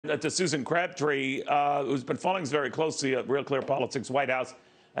To Susan Crabtree, who's been following us very closely at Real Clear Politics White House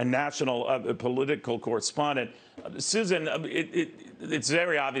and national political correspondent. Susan, it's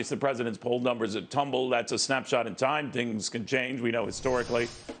very obvious the president's poll numbers have tumbled. That's a snapshot in time. Things can change. We know historically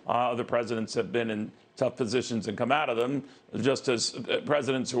other presidents have been in tough positions and come out of them, just as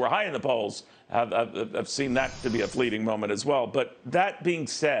presidents who were high in the polls have seen that to be a fleeting moment as well. But that being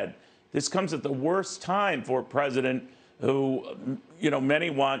said, this comes at the worst time for a president who,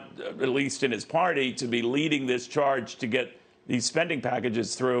 many want, at least in his party, to be leading this charge to get these spending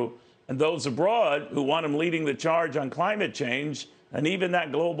packages through, and those abroad who want him leading the charge on climate change and even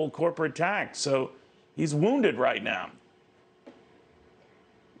that global corporate tax. So he's wounded right now.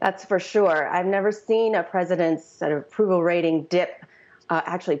 That's for sure. I've never seen a president's sort of approval rating dip,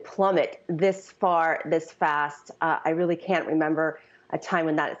 actually plummet this far, this fast. I really can't remember a time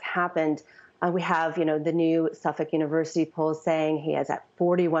when that has happened. We have, the new Suffolk University poll saying he is at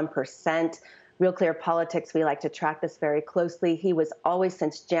 41%. Real Clear Politics, we like to track this very closely. He was always,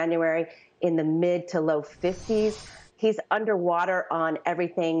 since January, in the mid to low 50s. He's underwater on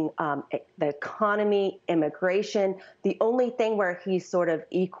everything, the economy, immigration. The only thing where he's sort of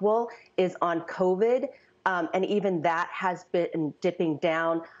equal is on COVID, and even that has been dipping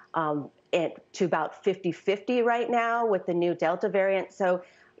down to about 50-50 right now with the new Delta variant. So,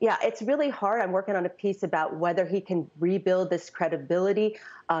 yeah, it's really hard. I'm working on a piece about whether he can rebuild this credibility.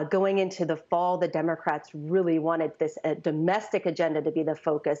 Going into the fall, the Democrats really wanted this domestic agenda to be the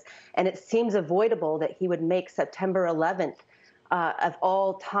focus. And it seems avoidable that he would make September 11th, of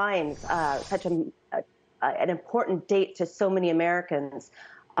all times, such an important date to so many Americans,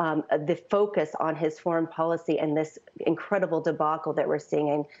 the focus on his foreign policy and this incredible debacle that we're seeing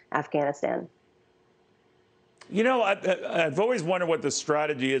in Afghanistan. I've always wondered what the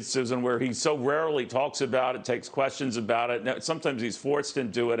strategy is, Susan, where he so rarely talks about it, takes questions about it. Now, sometimes he's forced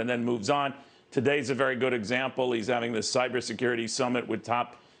into it and then moves on. Today's a very good example. He's having this cybersecurity summit with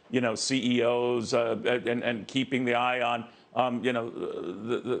top, CEOs and keeping the eye on,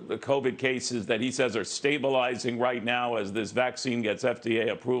 the COVID cases that he says are stabilizing right now as this vaccine gets FDA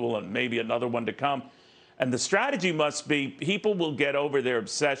approval and maybe another one to come. And the strategy must be people will get over their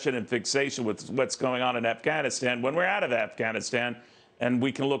obsession and fixation with what's going on in Afghanistan when we're out of Afghanistan, and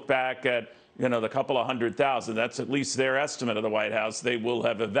we can look back at, the couple of 100,000. That's at least their estimate of the White House. They will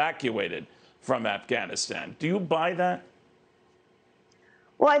have evacuated from Afghanistan. Do you buy that?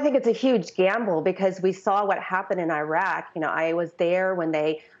 Well, I think it's a huge gamble because we saw what happened in Iraq. I was there when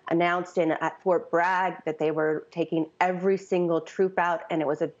they announced at Fort Bragg that they were taking every single troop out, and it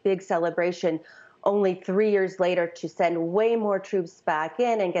was a big celebration. Only 3 years later to send way more troops back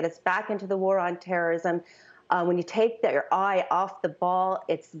in and get us back into the war on terrorism. When you take your eye off the ball,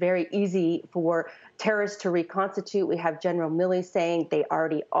 it's very easy for terrorists to reconstitute. We have General Milley saying they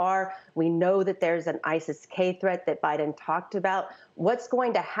already are. We know that there's an ISIS-K threat that Biden talked about. What's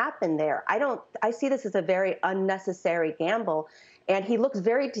going to happen there? I see this as a very unnecessary gamble. And he looks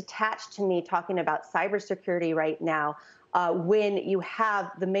very detached to me talking about cybersecurity right now. When you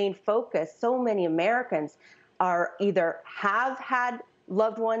have the main focus, so many Americans are either have had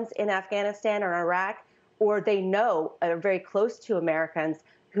loved ones in Afghanistan or Iraq, or they know are very close to Americans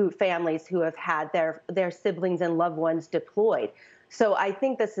families who have had their siblings and loved ones deployed. So I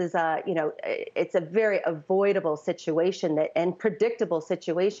think this is it's a very avoidable situation and predictable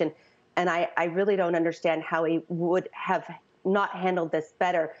situation. And I really don't understand how he would have not handled this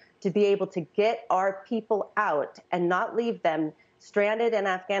better, to be able to get our people out and not leave them stranded in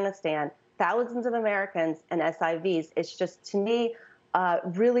Afghanistan, thousands of Americans and SIVs. It's just, to me, a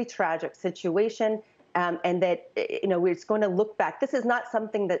really tragic situation. And that, we're just going to look back. This is not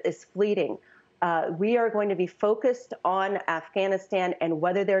something that is fleeting. We are going to be focused on Afghanistan and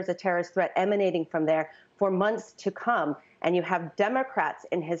whether there's a terrorist threat emanating from there for months to come. And you have Democrats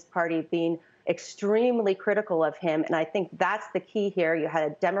in his party being extremely critical of him. And I think that's the key here. You had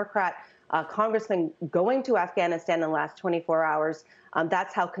a Democrat congressman going to Afghanistan in the last 24 hours.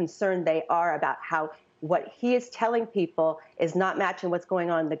 That's how concerned they are about how what he is telling people is not matching what's going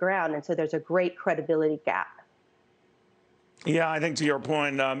on the ground. And so there's a great credibility gap. Yeah, I think to your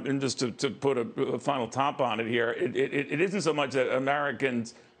point, and just to put a final top on it here, it isn't so much that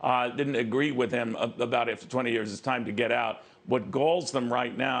Americans didn't agree with him about after 20 years, it's time to get out. What galls them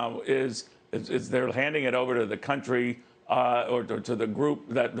right now is they're handing it over to the country or to the group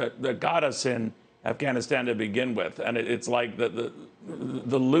that got us in Afghanistan to begin with. And it's like the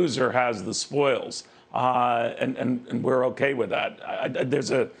loser has the spoils. And we're okay with that. There's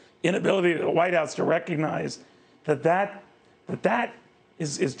an inability of the White House to recognize that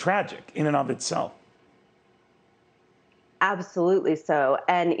is tragic in and of itself. Absolutely so.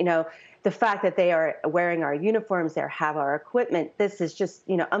 And, the fact that they are wearing our uniforms, they have our equipment, this is just,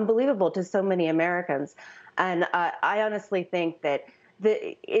 unbelievable to so many Americans. And I honestly think that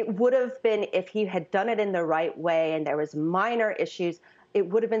it would have been, if he had done it in the right way and there was minor issues, it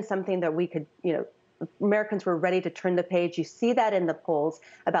would have been something that we could, Americans were ready to turn the page. You see that in the polls.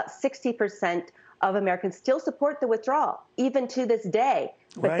 About 60% of Americans still support the withdrawal, even to this day.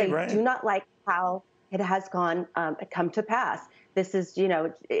 But they do not like how it has come to pass. This is,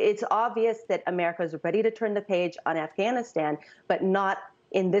 it's obvious that America is ready to turn the page on Afghanistan, but not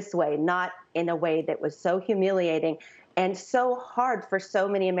in this way, not in a way that was so humiliating and so hard for so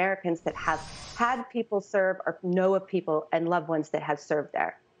many Americans that have had people serve or know of people and loved ones that have served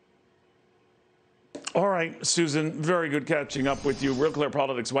there. All right, Susan, very good catching up with you. Real Clear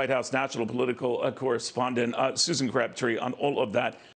Politics White House national political correspondent, Susan Crabtree, on all of that.